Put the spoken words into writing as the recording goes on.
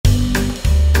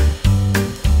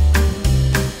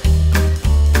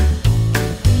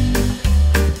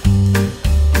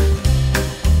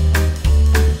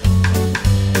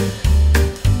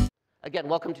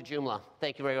welcome to Joomla.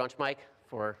 Thank you very much, Mike,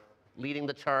 for leading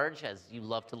the charge, as you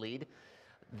love to lead.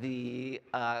 The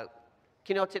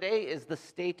keynote today is the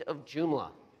state of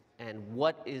Joomla, and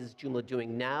what is Joomla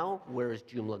doing now, where is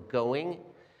Joomla going,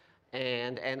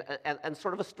 and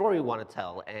sort of a story we want to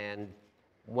tell. And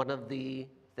one of the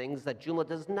things that Joomla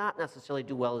does not necessarily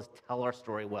do well is tell our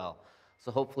story well.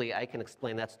 So hopefully I can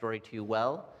explain that story to you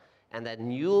well, and then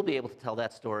you'll be able to tell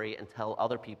that story and tell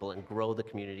other people and grow the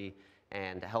community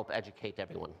and help educate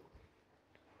everyone.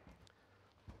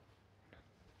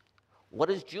 What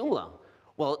is Joomla?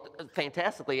 Well,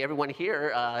 fantastically, everyone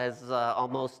here has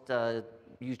almost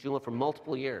used Joomla for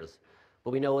multiple years,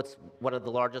 but we know it's one of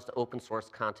the largest open source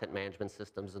content management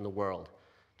systems in the world.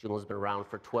 Joomla's been around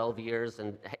for 12 years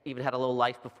and even had a little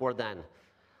life before then.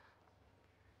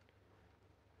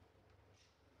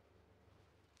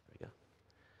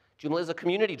 Joomla is a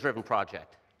community-driven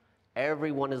project.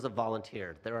 Everyone is a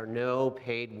volunteer. There are no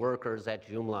paid workers at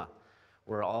Joomla.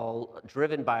 We're all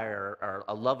driven by our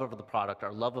love of the product,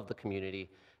 our love of the community,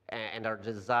 and our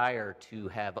desire to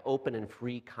have open and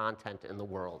free content in the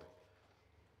world.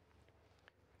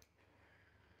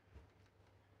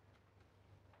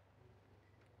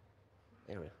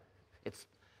 There we go.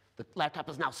 The laptop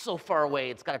is now so far away,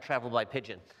 it's got to travel by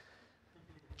pigeon.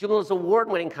 Joomla is an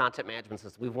award-winning content management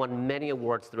system. We've won many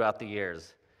awards throughout the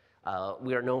years.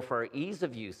 We are known for our ease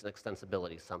of use and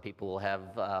extensibility. Some people will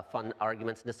have fun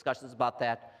arguments and discussions about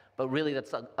that, but really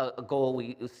that's a goal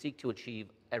we seek to achieve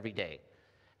every day.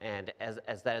 And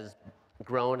as that has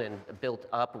grown and built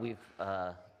up,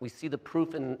 we see the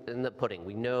proof in the pudding.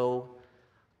 We know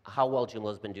how well Joomla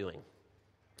has been doing.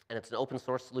 And it's an open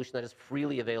source solution that is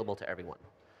freely available to everyone.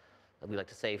 We like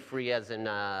to say free as in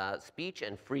speech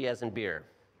and free as in beer.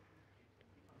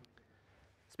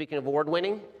 Speaking of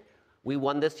award-winning, we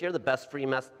won this year the Best Free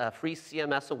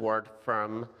CMS Award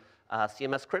from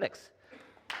CMS Critics.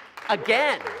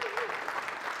 Again.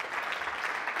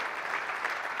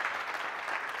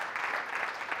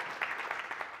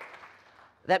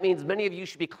 That means many of you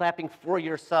should be clapping for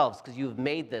yourselves because you've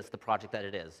made this the project that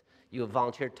it is. You have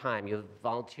volunteered time, you have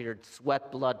volunteered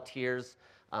sweat, blood, tears,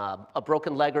 a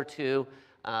broken leg or two.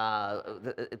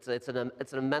 It's an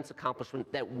immense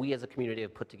accomplishment that we as a community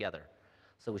have put together.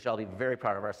 So we should all be very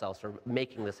proud of ourselves for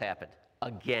making this happen,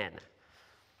 again.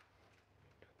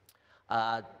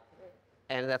 And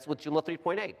that's with Joomla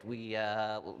 3.8.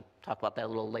 We'll talk about that a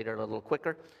little later, a little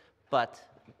quicker. But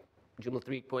Joomla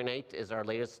 3.8 is our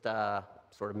latest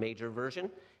sort of major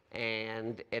version,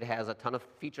 and it has a ton of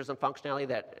features and functionality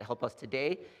that help us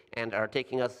today and are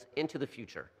taking us into the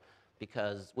future.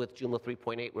 Because with Joomla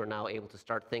 3.8, we're now able to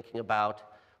start thinking about,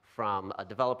 from a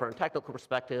developer and technical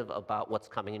perspective, about what's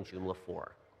coming in Joomla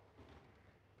 4.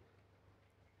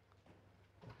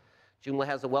 Joomla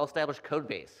has a well-established code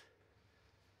base.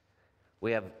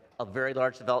 We have a very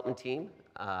large development team,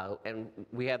 and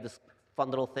we have this fun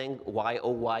little thing,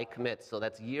 YOY commits. So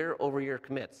that's year-over-year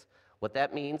commits. What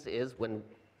that means is when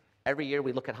every year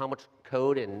we look at how much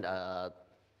code and, for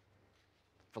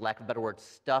lack of a better word,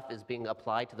 stuff is being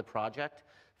applied to the project,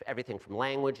 everything from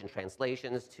language and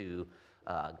translations to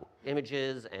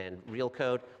images and real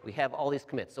code. We have all these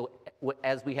commits. So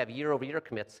as we have year-over-year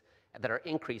commits that are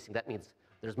increasing, that means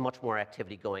there's much more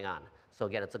activity going on. So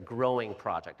again, it's a growing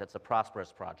project. It's a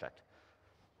prosperous project.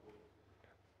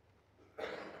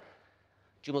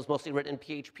 Joomla is mostly written in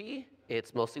PHP.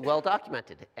 It's mostly well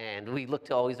documented, and we look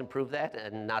to always improve that,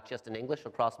 and not just in English,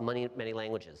 across many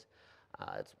languages.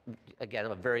 It's again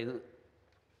a very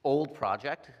old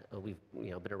project. We've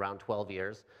been around 12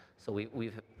 years, so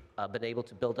we've been able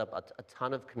to build up a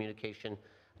ton of communication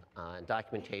and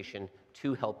documentation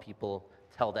to help people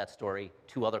tell that story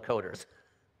to other coders.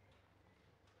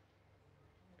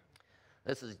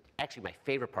 This is actually my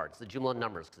favorite part. It's the Joomla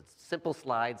numbers, because it's simple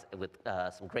slides with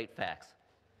some great facts.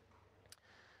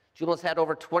 Joomla's had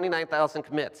over 29,000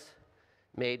 commits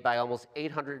made by almost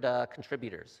 800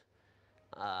 contributors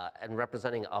and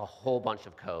representing a whole bunch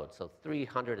of code. So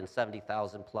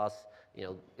 370,000 plus.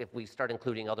 If we start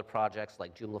including other projects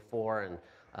like Joomla 4 and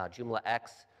Joomla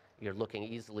X, you're looking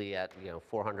easily at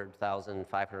 400,000,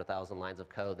 500,000 lines of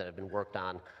code that have been worked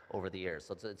on over the years.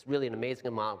 So it's really an amazing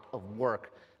amount of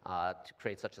work to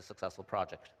create such a successful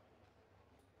project.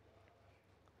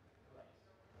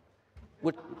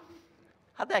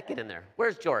 How'd that get in there?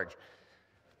 Where's George?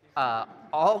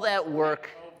 All that work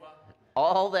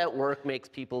makes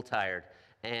people tired.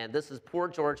 And this is poor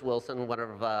George Wilson, one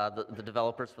of the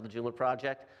developers for the Joomla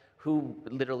project, who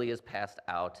literally is passed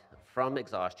out from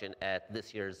exhaustion at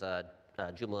this year's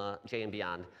Joomla J and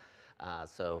Beyond.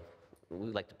 So we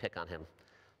like to pick on him.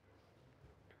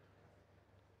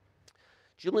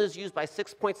 Joomla is used by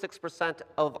 6.6%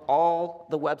 of all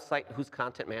the website whose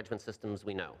content management systems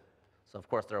we know. So of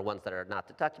course there are ones that are not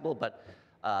detectable, but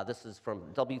this is from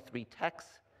W3 Techs,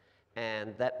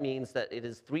 and that means that it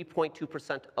is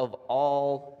 3.2% of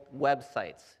all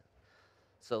websites.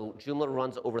 So Joomla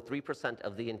runs over 3%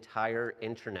 of the entire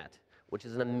internet, which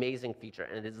is an amazing feature,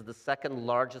 and it is the second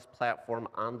largest platform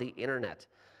on the internet.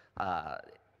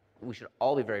 We should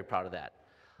all be very proud of that.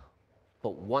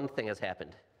 But one thing has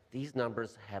happened. These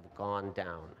numbers have gone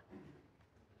down.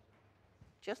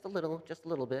 Just a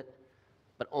little bit,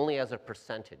 but only as a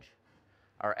percentage.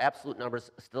 Our absolute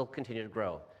numbers still continue to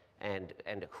grow. And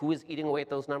who is eating away at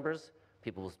those numbers?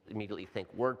 People will immediately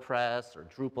think WordPress or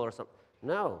Drupal or something.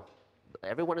 No,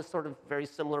 everyone is sort of very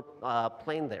similar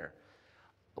plane there.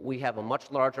 We have a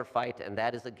much larger fight, and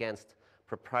that is against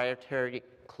proprietary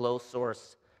closed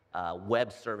source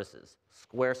web services,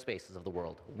 Squarespaces of the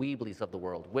world, Weebly's of the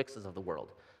world, Wix's of the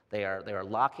world. They are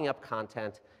locking up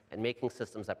content and making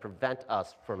systems that prevent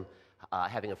us from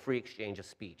having a free exchange of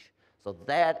speech. So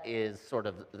that is sort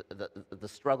of the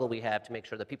struggle we have to make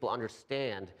sure that people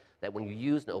understand that when you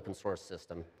use an open source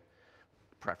system,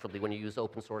 preferably when you use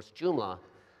open source Joomla,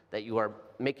 that you are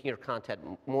making your content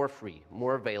more free,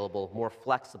 more available, more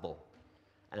flexible.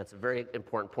 And it's a very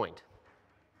important point.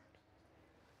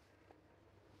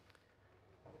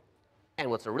 And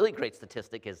what's a really great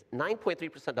statistic is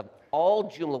 9.3% of all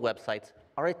Joomla websites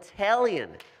are Italian.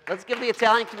 Let's give the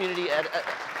Italian community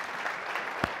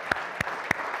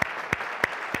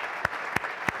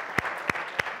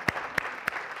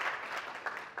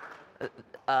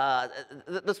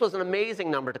this was an amazing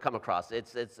number to come across.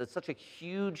 It's such a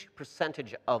huge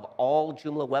percentage of all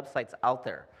Joomla websites out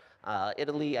there.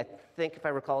 Italy, I think, if I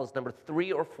recall, is number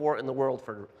 3 or 4 in the world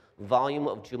for volume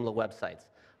of Joomla websites.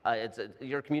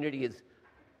 Your community is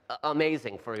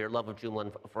amazing for your love of Joomla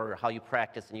and for how you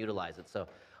practice and utilize it. So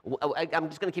I'm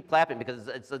just going to keep clapping because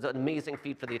it's an amazing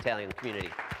feat for the Italian community.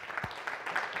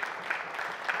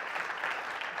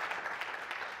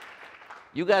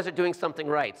 You guys are doing something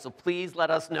right, so please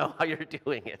let us know how you're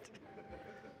doing it.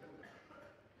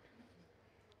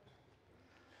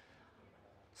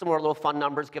 Some more little fun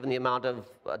numbers given the amount of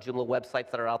Joomla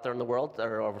websites that are out there in the world.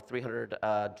 There are over 300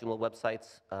 Joomla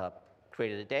websites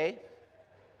created a day.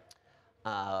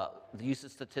 The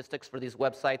usage statistics for these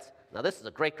websites. Now this is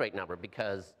a great number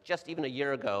because just even a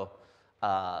year ago,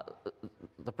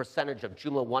 the percentage of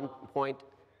Joomla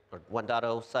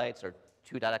 1.0 sites or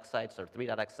 2.x sites or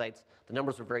 3.x sites, the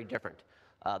numbers were very different.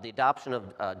 The adoption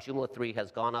of Joomla 3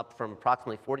 has gone up from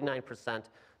approximately 49%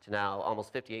 to now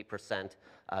almost 58%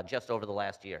 just over the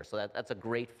last year. So that's a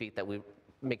great feat that we're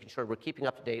making sure we're keeping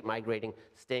up to date, migrating,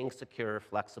 staying secure,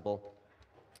 flexible.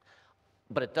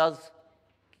 But it does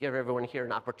give everyone here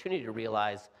an opportunity to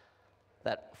realize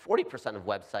that 40% of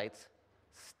websites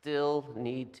still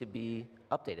need to be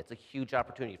updated. It's a huge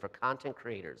opportunity for content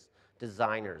creators,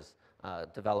 designers,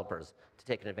 developers to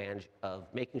take an advantage of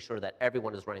making sure that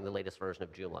everyone is running the latest version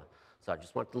of Joomla. So I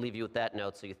just wanted to leave you with that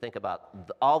note so you think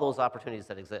about all those opportunities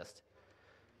that exist.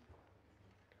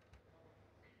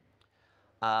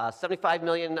 75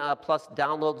 million plus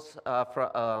downloads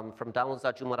from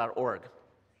downloads.joomla.org.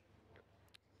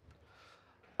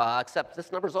 Except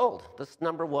this number's old. This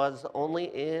number was only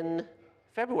in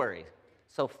February.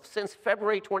 So since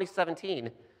February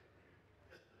 2017,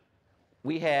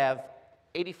 we have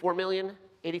 84 million,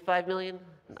 85 million,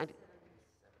 90,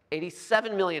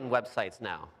 87 million websites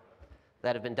now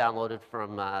that have been downloaded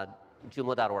from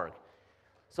Joomla.org.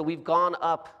 So we've gone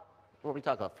up, what are we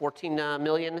talking about, 14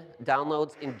 million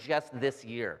downloads in just this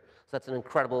year. So that's an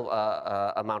incredible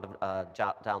amount of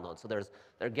downloads. So there's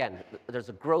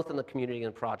a growth in the community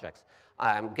and projects.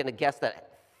 I'm going to guess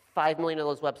that 5 million of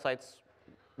those websites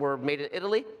were made in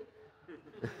Italy.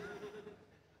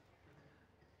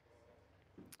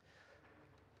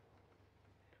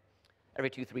 Every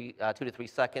 2 to 3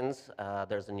 seconds,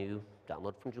 there's a new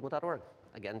download from Joomla.org.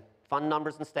 Again, fun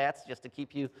numbers and stats just to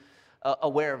keep you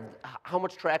aware of how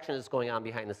much traction is going on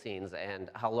behind the scenes and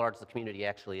how large the community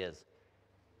actually is.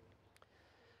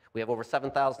 We have over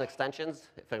 7,000 extensions.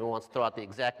 If anyone wants to throw out the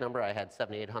exact number, I had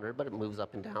 7,800, but it moves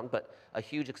up and down. But a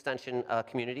huge extension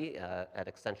community at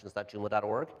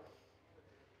extensions.joomla.org.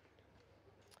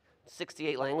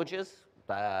 68 languages.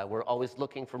 We're always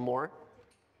looking for more.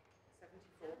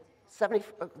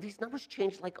 74. These numbers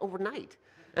changed like overnight.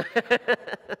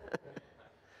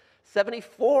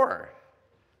 74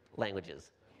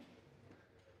 languages.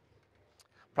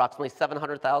 Approximately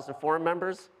 700,000 forum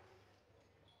members.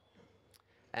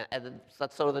 And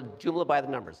that's sort of the Joomla by the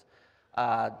numbers.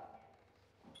 Of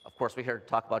course, we're here to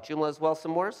talk about Joomla as well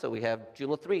some more. So we have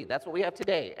Joomla 3. That's what we have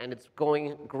today, and it's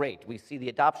going great. We see the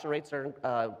adoption rates are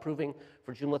improving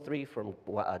for Joomla 3 from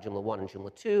Joomla 1 and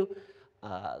Joomla 2.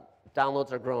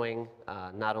 Downloads are growing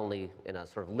not only in a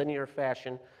sort of linear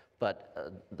fashion,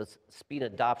 but the speed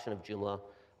and adoption of Joomla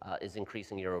is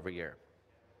increasing year over year.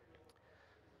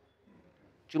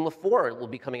 Joomla 4 will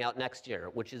be coming out next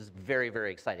year, which is very,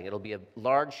 very exciting. It'll be a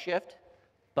large shift,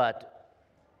 but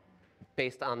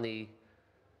based on the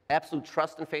absolute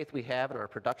trust and faith we have in our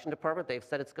production department, they've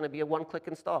said it's going to be a one-click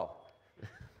install.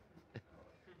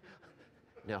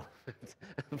 No.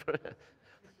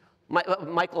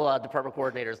 Michael, department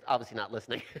coordinator, is obviously not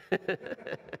listening.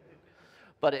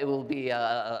 But it will be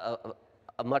a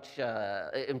much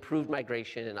improved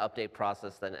migration and update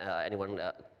process than anyone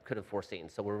could have foreseen.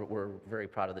 So we're very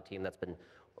proud of the team that's been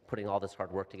putting all this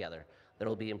hard work together. There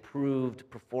will be improved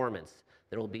performance.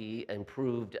 There will be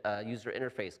improved user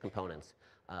interface components,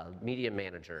 media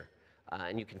manager,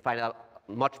 and you can find out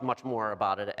much, much more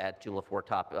about it at Joomla 4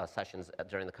 Top sessions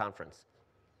during the conference.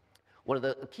 One of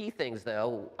the key things,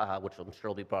 though, which I'm sure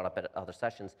will be brought up at other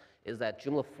sessions, is that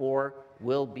Joomla 4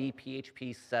 will be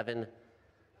PHP 7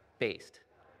 based,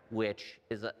 which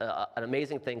is an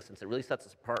amazing thing since it really sets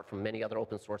us apart from many other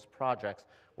open source projects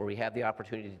where we have the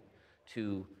opportunity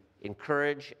to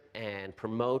encourage and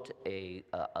promote a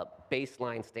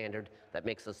baseline standard that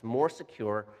makes us more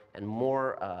secure and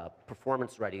more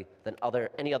performance ready than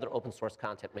any other open source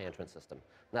content management system.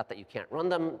 Not that you can't run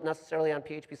them necessarily on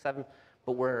PHP 7,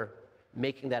 but we're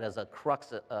making that as a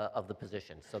crux of the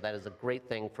position. So that is a great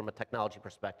thing from a technology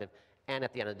perspective, and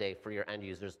at the end of the day, for your end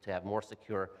users to have more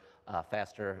secure,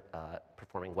 faster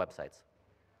performing websites.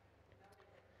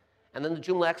 And then the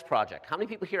Joomla X project. How many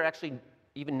people here actually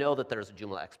even know that there's a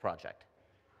Joomla X project?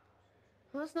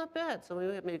 Well, that's not bad. So we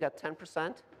maybe got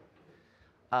 10%.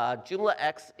 Joomla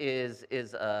X is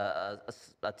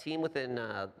a team within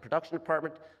production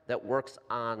department that works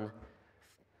on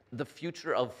the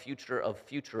future of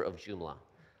Joomla.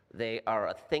 They are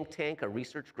a think tank, a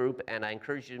research group, and I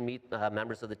encourage you to meet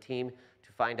members of the team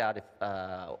to find out if,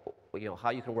 how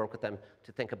you can work with them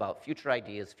to think about future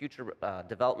ideas, future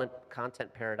development,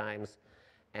 content paradigms,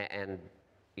 and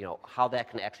how that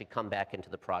can actually come back into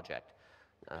the project.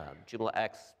 Joomla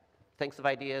X thinks of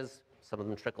ideas, some of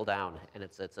them trickle down, and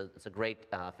it's a great,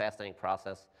 fascinating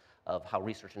process of how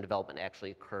research and development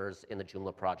actually occurs in the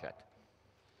Joomla project.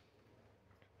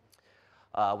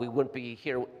 We wouldn't be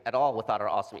here at all without our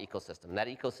awesome ecosystem. That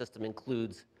ecosystem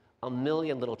includes a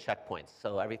million little checkpoints.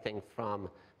 So everything from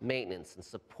maintenance and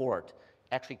support,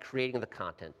 actually creating the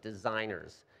content,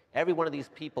 designers, every one of these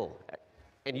people,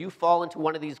 and you fall into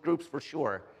one of these groups for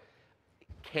sure,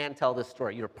 can tell this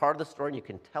story. You're part of the story and you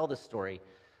can tell this story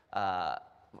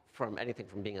from anything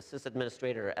from being a sys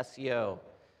administrator or SEO.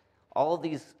 All of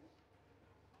these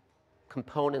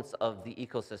components of the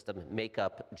ecosystem make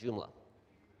up Joomla.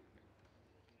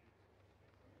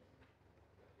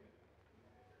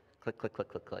 Click, click, click,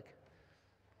 click, click.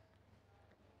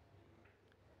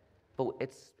 But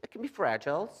it can be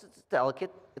fragile. It's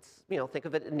delicate. Think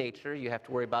of it in nature. You have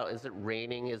to worry about, is it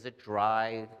raining? Is it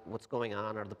dry? What's going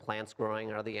on? Are the plants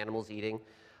growing? Are the animals eating?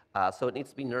 So it needs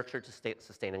to be nurtured to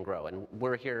sustain and grow. And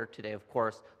we're here today, of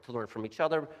course, to learn from each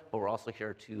other, but we're also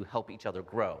here to help each other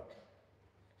grow.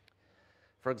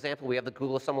 For example, we have the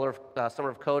Google Summer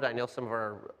of Code. I know some of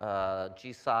our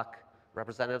GSOC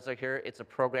representatives are here. It's a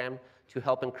program to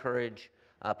help encourage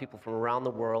people from around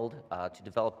the world to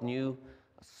develop new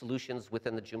solutions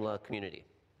within the Joomla community.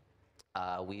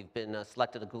 We've been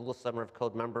selected a Google Summer of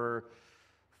Code member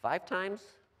 5 times?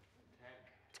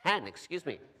 10, excuse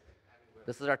me.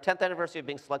 This is our 10th anniversary of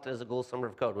being selected as a Google Summer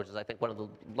of Code, which is, I think, one of the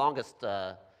longest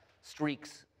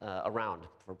streaks around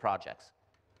for projects.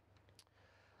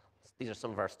 These are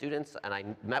some of our students, and I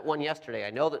met one yesterday.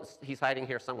 I know that he's hiding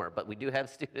here somewhere, but we do have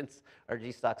students. Our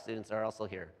GSOC students are also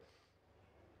here.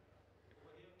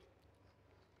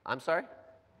 I'm sorry?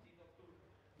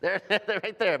 They're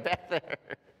right there, back there.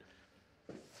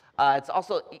 It's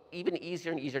also even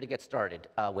easier and easier to get started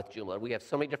with Joomla. We have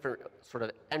so many different sort of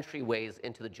entryways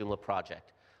into the Joomla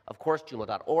project. Of course,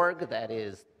 Joomla.org, that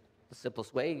is the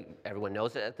simplest way. Everyone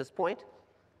knows it at this point.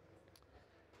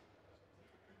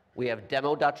 We have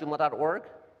demo.joomla.org.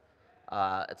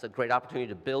 It's a great opportunity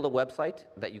to build a website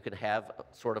that you can have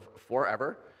sort of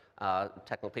forever.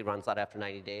 Technically runs out after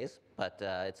 90 days, but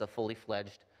it's a fully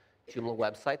fledged Joomla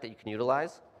website that you can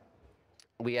utilize.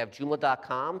 We have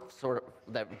Joomla.com, sort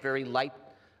of that very light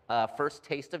first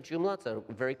taste of Joomla. It's a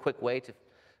very quick way to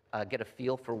get a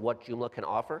feel for what Joomla can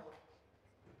offer.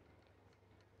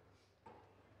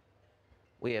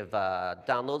 We have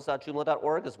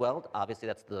downloads.joomla.org as well. Obviously,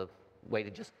 that's the way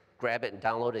to just grab it and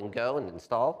download it and go and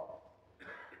install.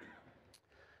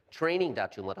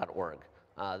 Training.joomla.org.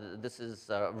 This is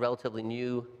a relatively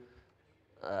new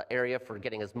area for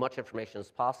getting as much information as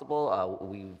possible.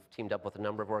 We've teamed up with a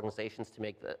number of organizations to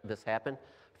make this happen.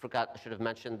 Should have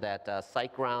mentioned that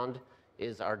SiteGround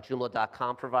is our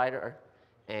Joomla.com provider,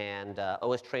 and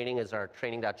OS Training is our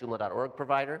training.joomla.org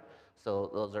provider.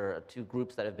 So those are two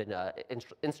groups that have been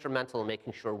instrumental in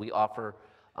making sure we offer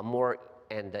more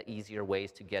and easier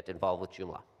ways to get involved with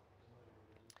Joomla.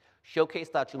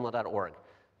 Showcase.joomla.org.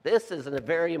 This is a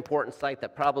very important site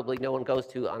that probably no one goes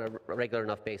to on a regular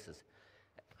enough basis.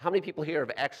 How many people here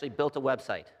have actually built a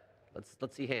website?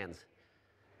 Let's see hands.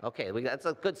 Okay, that's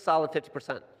a good solid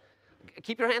 50%.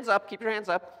 Keep your hands up, keep your hands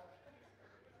up.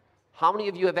 How many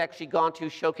of you have actually gone to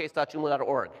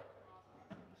showcase.joomla.org?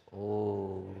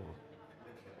 Oh,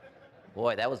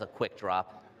 boy, that was a quick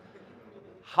drop.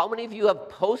 How many of you have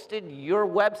posted your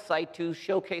website to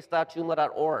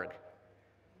showcase.joomla.org?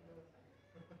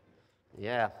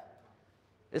 Yeah.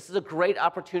 This is a great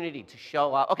opportunity to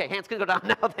show up. Okay, hands can go down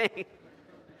now.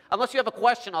 Unless you have a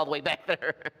question all the way back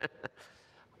there.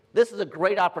 This is a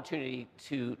great opportunity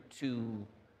to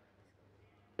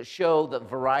show the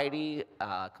variety,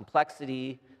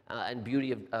 complexity, and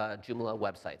beauty of Joomla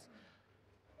websites.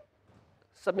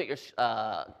 Submit your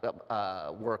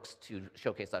works to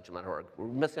showcase.joomla.org. We're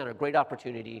missing out on a great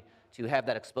opportunity to have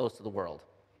that exposed to the world.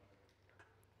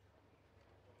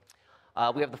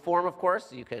 We have the forum, of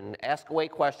course. You can ask away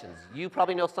questions. You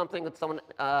probably know something that someone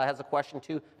has a question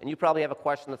to, and you probably have a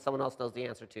question that someone else knows the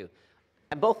answer to.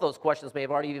 And both those questions may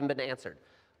have already even been answered.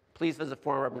 Please visit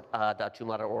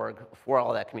forum.joomla.org for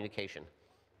all that communication.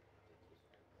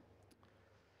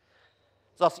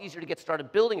 It's also easier to get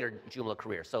started building your Joomla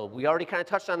career. So we already kind of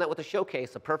touched on that with the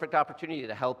showcase, a perfect opportunity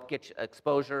to help get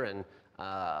exposure and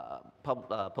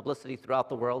publicity throughout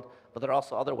the world, but there are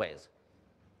also other ways.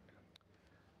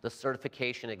 The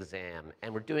certification exam,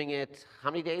 and we're doing it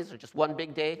how many days, or just one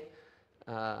big day?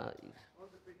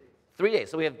 3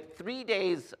 days. So we have 3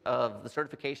 days of the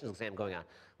certification exam going on.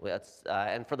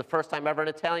 And for the first time ever in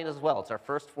Italian as well. It's our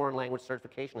first foreign language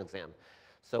certification exam.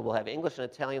 So we'll have English and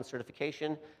Italian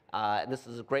certification, and this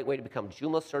is a great way to become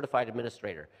Joomla Certified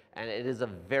Administrator. And it is a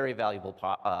very valuable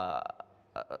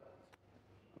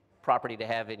property to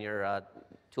have in your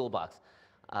toolbox.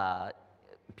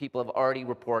 People have already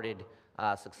reported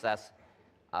success,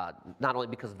 not only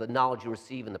because of the knowledge you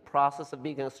receive in the process of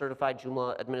being a certified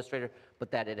Joomla administrator, but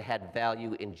that it had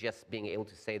value in just being able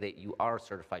to say that you are a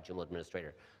certified Joomla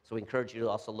administrator. So we encourage you to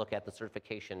also look at the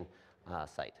certification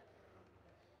site.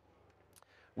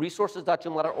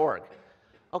 Resources.joomla.org.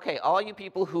 Okay, all you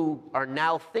people who are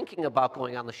now thinking about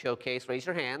going on the showcase, raise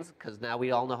your hands, because now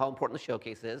we all know how important the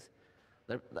showcase is.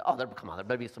 Come on, there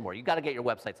better be some more. You've got to get your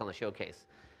websites on the showcase.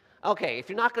 Okay, if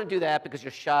you're not going to do that because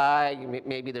you're shy,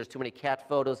 maybe there's too many cat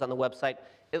photos on the website,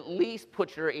 at least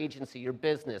put your agency, your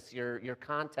business, your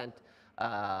content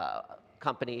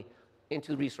company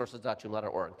into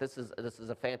resources.joomla.org. This is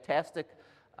a fantastic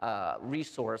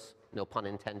resource, no pun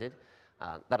intended,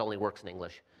 that only works in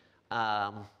English,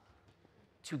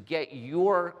 to get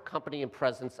your company and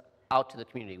presence out to the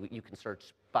community. You can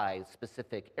search by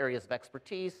specific areas of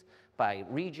expertise, by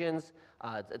regions.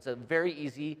 It's a very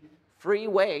easy, free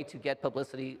way to get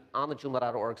publicity on the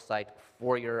Joomla.org site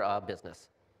for your business.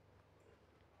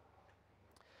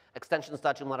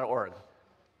 Extensions.joomla.org.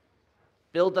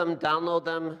 Build them, download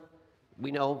them. We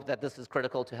know that this is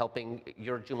critical to helping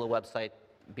your Joomla website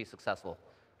be successful.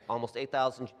 Almost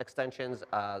 8,000 extensions.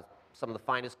 Some of the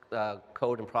finest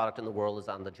code and product in the world is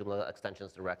on the Joomla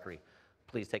extensions directory.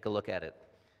 Please take a look at it.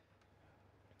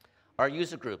 Our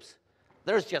user groups.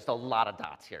 There's just a lot of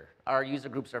dots here. Our user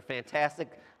groups are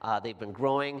fantastic. They've been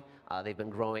growing. They've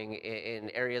been growing in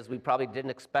areas we probably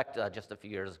didn't expect just a few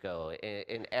years ago,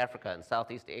 in Africa and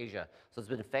Southeast Asia. So it's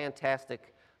been a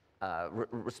fantastic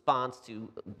response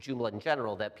to Joomla in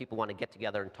general that people want to get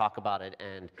together and talk about it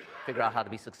and figure out how to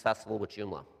be successful with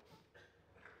Joomla.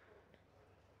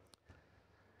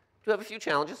 Do have a few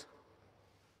challenges.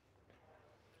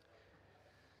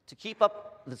 To keep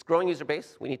up this growing user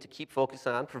base, we need to keep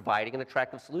focusing on providing an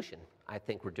attractive solution. I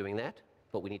think we're doing that,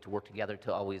 but we need to work together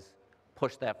to always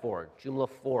push that forward. Joomla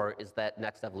 4 is that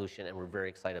next evolution, and we're very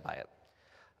excited by it.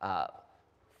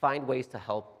 Find ways to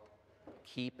help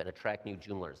keep and attract new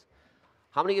Joomlers.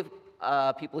 How many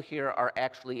of people here are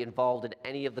actually involved in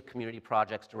any of the community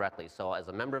projects directly? So as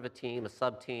a member of a team, a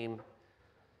sub-team,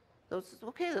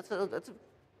 okay, that's a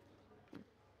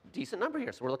decent number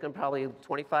here. So we're looking at probably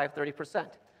 25, 30%.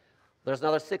 There's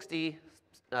another 60,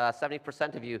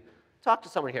 70% of you. Talk to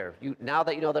someone here. Now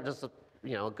that you know that there's a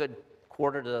good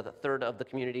quarter to a third of the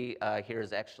community here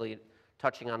is actually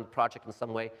touching on the project in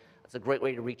some way. It's a great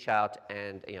way to reach out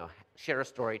and share a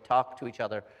story, talk to each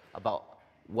other about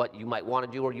what you might want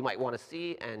to do or you might want to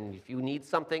see, and if you need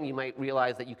something, you might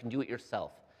realize that you can do it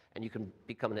yourself, and you can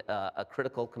become a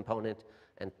critical component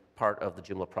and part of the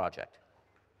Joomla project.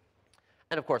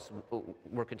 And of course,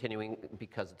 we're continuing,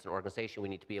 because it's an organization, we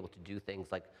need to be able to do things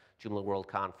like Joomla World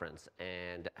Conference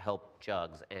and help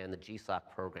Jugs and the GSOC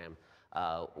program.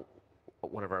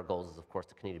 One of our goals is, of course,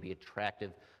 to continue to be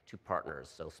attractive to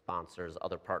partners, so sponsors,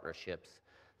 other partnerships,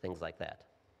 things like that.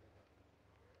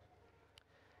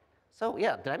 So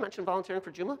yeah, did I mention volunteering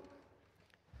for Joomla?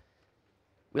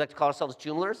 We like to call ourselves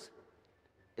Joomlers.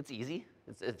 It's easy.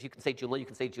 If you can say Joomla, you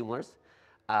can say Joomlers.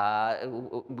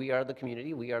 We are the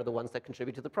community. We are the ones that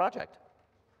contribute to the project.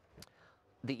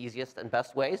 The easiest and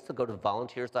best way is to go to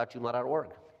volunteers.joomla.org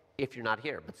if you're not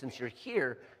here. But since you're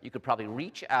here, you could probably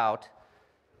reach out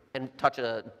and touch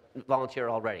a volunteer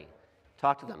already.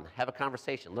 Talk to them, have a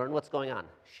conversation, learn what's going on,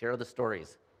 share the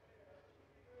stories.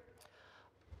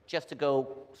 Just to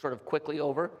go sort of quickly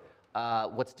over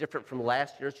what's different from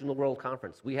last year's Joomla World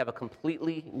Conference. We have a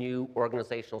completely new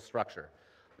organizational structure.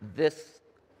 This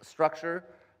structure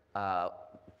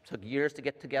took years to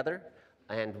get together,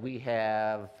 and we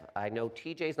have, I know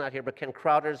TJ's not here, but Ken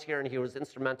Crowder's here, and he was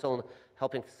instrumental in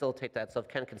helping facilitate that, so if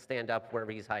Ken can stand up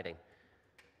wherever he's hiding.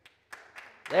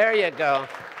 There you go.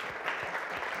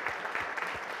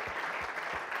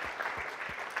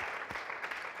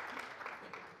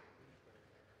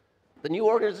 The new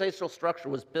organizational structure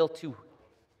was built to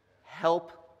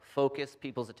help focus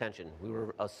people's attention. We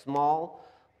were a small,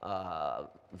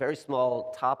 very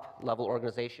small top-level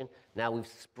organization. Now we've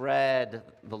spread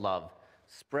the love,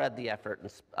 spread the effort, and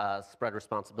spread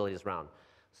responsibilities around.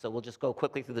 So we'll just go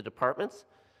quickly through the departments.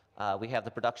 We have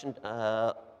the production,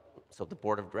 so the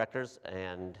board of directors,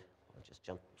 and I'll just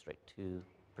jump straight to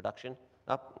production.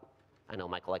 Up. I know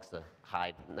Michael likes to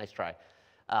hide. Nice try.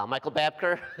 Michael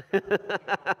Babker,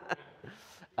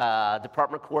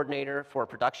 department coordinator for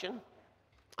production.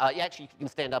 Yeah, actually, you can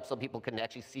stand up so people can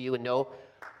actually see you and know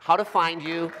how to find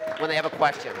you when they have a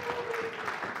question.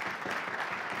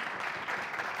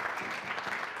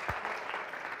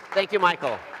 Thank you,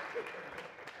 Michael.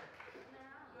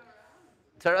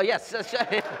 So, yes,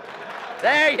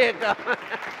 there you go.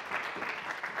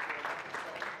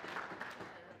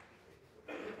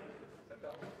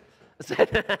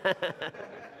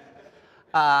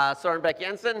 Søren Beck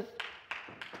Jensen,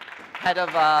 head of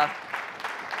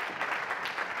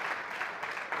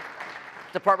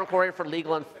department coordinator for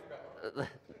legal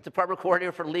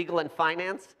and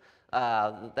finance.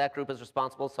 That group is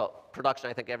responsible. So production,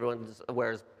 I think everyone is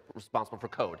aware, is responsible for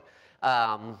code.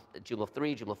 Joomla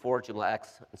 3, Joomla 4, Joomla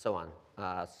X, and so on.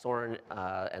 Søren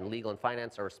and legal and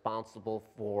finance are responsible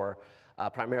for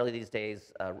primarily these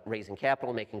days raising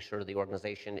capital, making sure the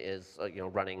organization is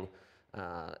running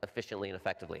efficiently and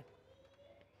effectively.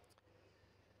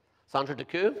 Sandra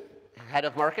Decoux, head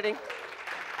of marketing.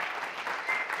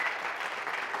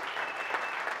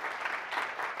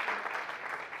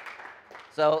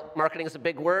 So marketing is a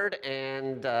big word,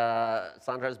 and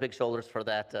Sandra has big shoulders for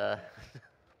that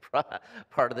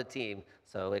part of the team.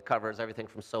 So it covers everything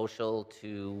from social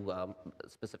to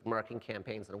specific marketing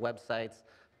campaigns and websites,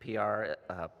 PR,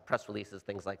 press releases,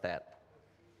 things like that.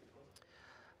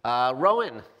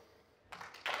 Rowan.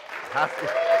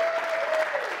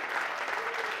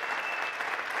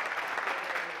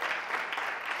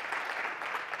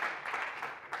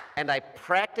 And I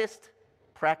practiced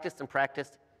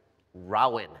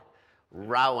Rowan.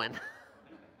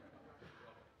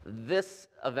 This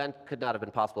event could not have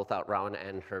been possible without Rowan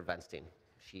and her events team.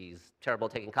 She's terrible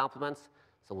at taking compliments,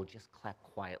 so we'll just clap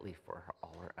quietly for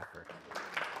all her effort.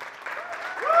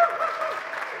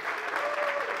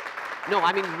 No,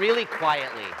 I mean really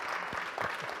quietly.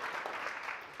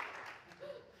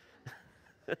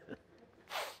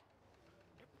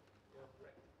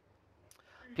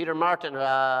 Peter Martin,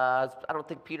 I don't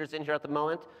think Peter's in here at the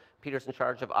moment. Peter's in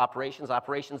charge of operations.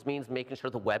 Operations means making sure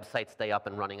the websites stay up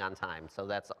and running on time. So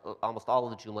that's almost all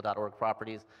of the Joomla.org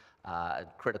properties,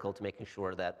 critical to making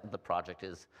sure that the project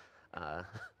is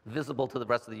visible to the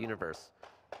rest of the universe.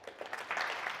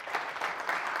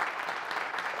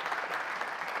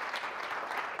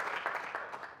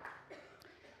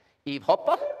 Eve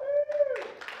Hoppa.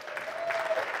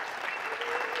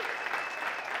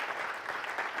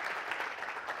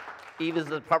 Eve is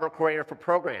the department coordinator for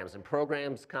programs, and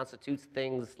programs constitutes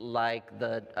things like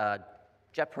the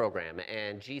JET program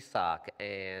and GSOC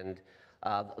and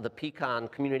the Pecan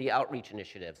Community Outreach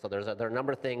Initiative. So there are a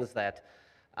number of things that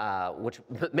which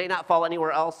may not fall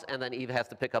anywhere else, and then Eve has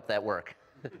to pick up that work.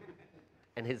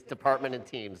 and his department and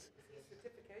teams.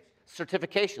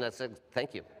 Certification,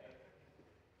 thank you.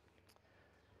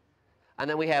 And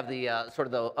then we have the sort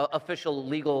of the official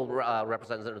legal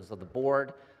representatives of the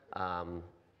board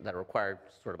that are required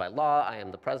sort of by law. I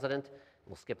am the president.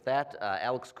 We'll skip that.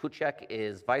 Alex Kuchek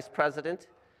is vice president.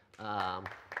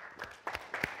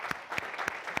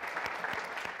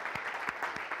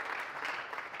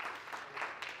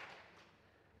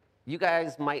 You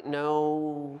guys might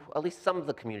know, at least some of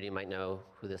the community might know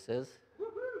who this is.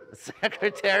 The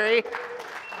secretary,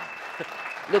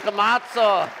 Luca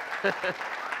Mazzo.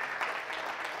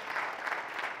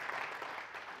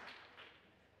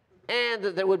 And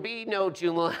there would be no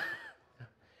Joomla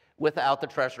without the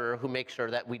treasurer, who makes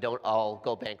sure that we don't all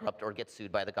go bankrupt or get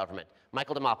sued by the government.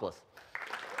 Michael Demopoulos.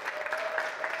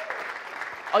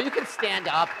 Oh, you can stand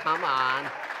up, come on.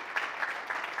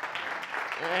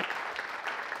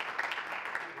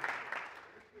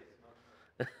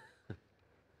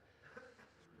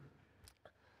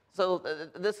 So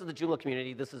this is the Joomla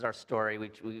community. This is our story.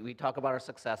 We talk about our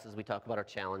successes. We talk about our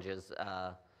challenges.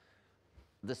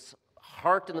 This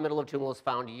heart in the middle of Joomla was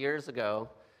found years ago,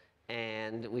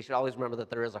 and we should always remember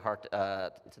that there is a heart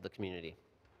to the community.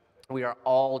 We are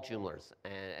all Joomlers,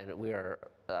 and we are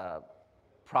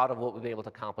proud of what we've been able to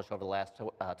accomplish over the last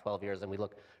 12 years, and we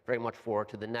look very much forward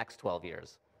to the next 12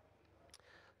 years.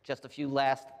 Just a few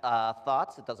last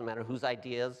thoughts. It doesn't matter whose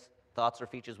ideas, thoughts, or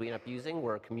features we end up using.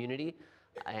 We're a community,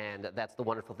 and that's the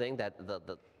wonderful thing, that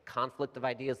the conflict of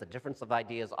ideas, the difference of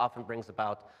ideas often brings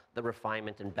about the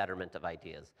refinement and betterment of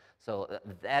ideas. So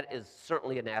that is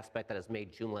certainly an aspect that has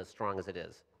made Joomla as strong as it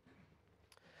is.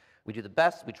 We do the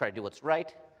best, we try to do what's right,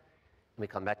 and we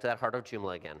come back to that heart of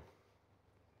Joomla again.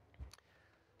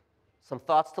 Some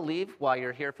thoughts to leave while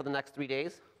you're here for the next 3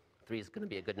 days. 3 is going to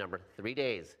be a good number, 3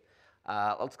 days.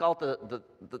 Let's call it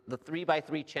the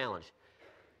 3x3 challenge.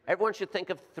 Everyone should think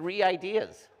of 3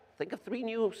 ideas. Think of 3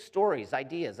 new stories,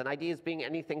 ideas, and ideas being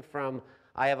anything from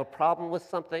I have a problem with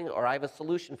something, or I have a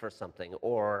solution for something,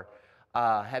 or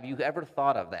have you ever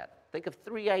thought of that? Think of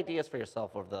 3 ideas for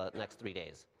yourself over the next 3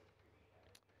 days.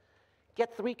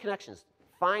 Get 3 connections.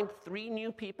 Find 3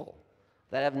 new people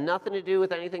that have nothing to do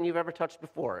with anything you've ever touched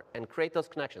before, and create those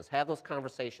connections, have those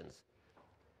conversations.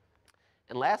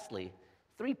 And lastly,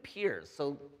 3 peers.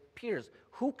 So peers,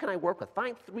 who can I work with?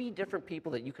 Find 3 different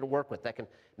people that you can work with that can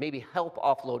maybe help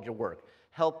offload your work,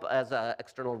 help as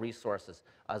external resources,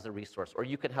 as a resource, or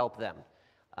you can help them.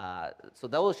 So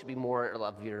those should be more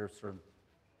of your sort of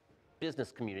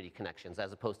business community connections,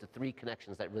 as opposed to 3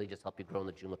 connections that really just help you grow in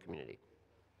the Joomla community.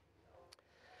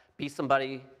 Be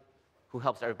somebody who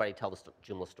helps everybody tell the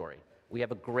Joomla story. We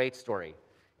have a great story,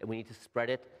 and we need to spread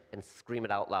it and scream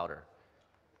it out louder.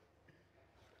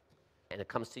 And it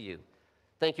comes to you.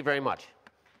 Thank you very much.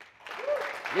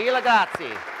 Mille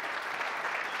grazie.